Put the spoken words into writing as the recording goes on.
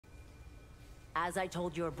As I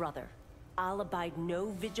told your brother, I'll abide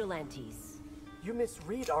no vigilantes. You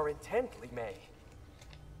misread our intent, Li Mei.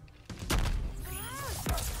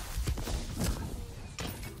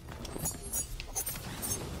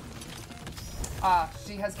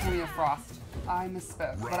 She has Cameo Frost. I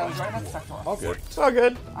misspoke, but I was right about the sector. All good. It's all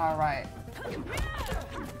good. All right.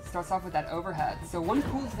 Starts off with that overhead. So one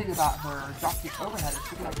cool thing about her drop kick overhead is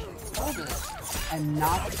she can actually hold it and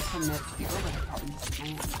not commit the overhead part into the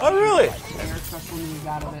land. Oh, really? Air special moves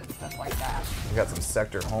out of it, stuff like that. We got some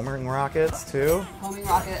sector homing rockets, too. Homing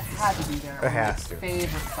rocket had to be there. It has to. Favorite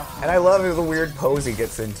stuff. And I love the weird pose he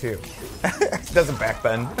gets in, too. Doesn't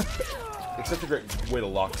backbend. It's such a great way to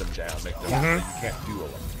lock them down, make them you can't do a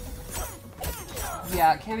lot.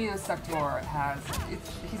 Yeah, Cameo Sector has,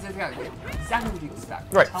 he's got exactly what you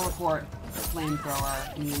expect. Right. Teleport,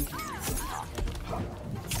 flamethrower, immune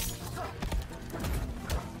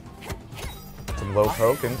Some low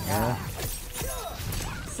poke and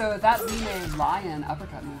So that Li Mei Lion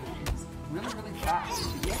uppercut move is really, really fast.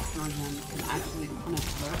 The EX version can actually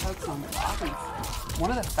punish low pokes on the block, and it's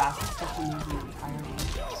one of the fastest special moves in the entire game.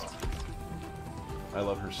 I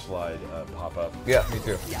love her slide pop up. Yeah, me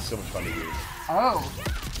too. Yeah. So much fun to use. Oh,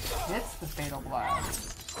 hits the fatal blow.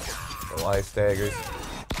 The life staggers.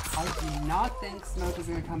 I do not think Smoke is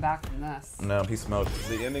going to come back from this. No, he smoked.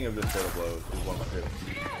 The ending of this fatal blow is one of my favorites.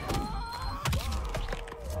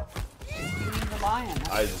 The lion.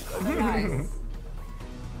 That's nice.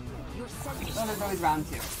 Oh, there's always round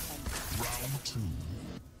two. Round two.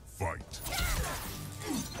 Fight.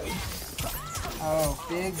 Oh,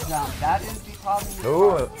 big jump. That is the problem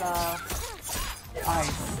Ooh. with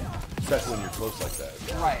ice. Especially when you're close like that.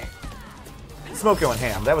 Right. Smoke going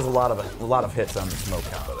ham. That was a lot of hits on the smoke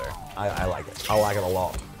combo there. I like it. I like it a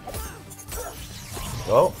lot.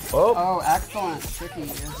 Oh, oh. Oh, excellent. Tricky.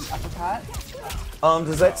 There's an uppercut.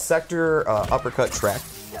 Does that sector uppercut track?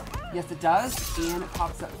 Yes, it does, and it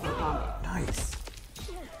pops up for a combo. Nice.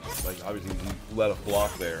 Like, obviously, you let a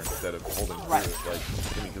block there instead of holding Right. through it.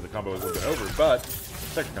 Like, because the combo is a little bit over, but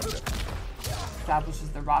second comes in. Establishes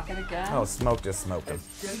the rocket again. Oh, smoke just smoked him.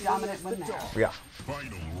 Pretty dominant win there. Yeah.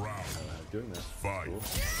 Final round. Doing this. Fight.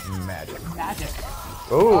 Cool. Magic. Magic.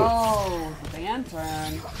 Ooh. Oh, the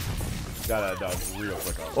lantern. Gotta dodge real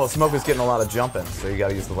quick on it. Well, smoke is getting a lot of jumping, so you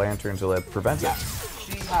gotta use the lantern to prevent it.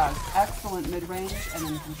 She has excellent mid-range and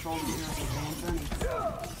then control the ear of the lantern.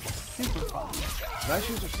 It's super fun. Nice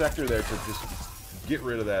use of sector there to just get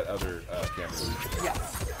rid of that other camera. Yes.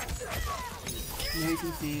 Here you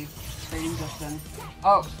can see trading distance.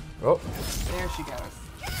 Oh, Oh. there she goes.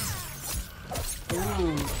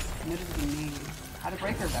 Ooh, mid of the knee. How to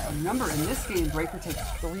breaker though. Remember, in this game, breaker takes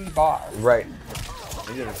 3 bars. Right.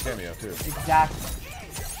 And you get a cameo too. Exactly.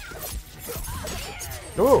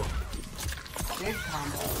 Ooh. Big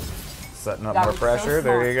combo. Setting up That more was pressure. so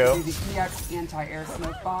There smart you to go. do the EX anti-air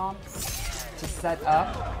smoke bomb to set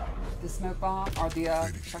up the smoke bomb or the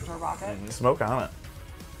sector rocket. Smoke on it.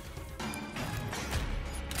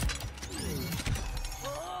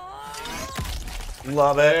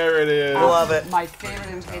 Love it. There it is. Love it. My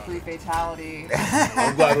favorite MK3 fatality.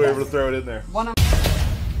 I'm glad we were able to throw it in there. One of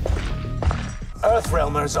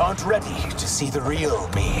Earthrealmers aren't ready to see the real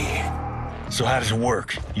me. So how does it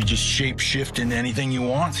work? You just shape-shift into anything you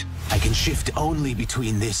want? I can shift only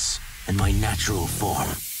between this and my natural form.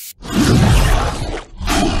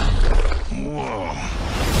 Whoa.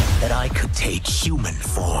 That I could take human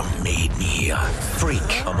form made me a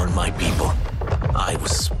freak among my people. I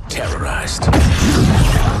was terrorized.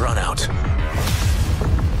 Run out.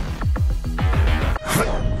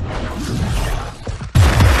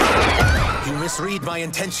 You misread my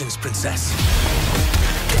intentions, Princess.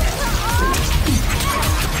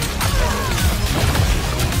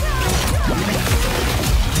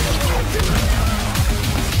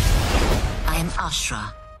 I am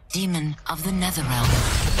Ashra, demon of the Netherrealm.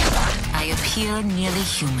 I appear nearly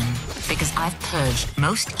human because I've purged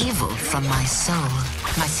most evil from my soul.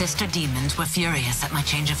 My sister demons were furious at my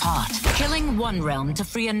change of heart. Killing one realm to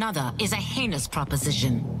free another is a heinous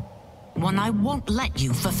proposition. One I won't let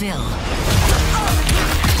you fulfill.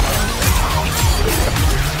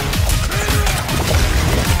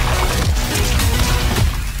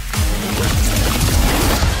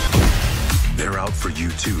 They're out for you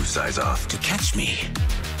too, Syzoth. To catch me,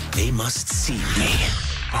 they must see me.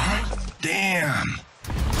 Huh? Damn.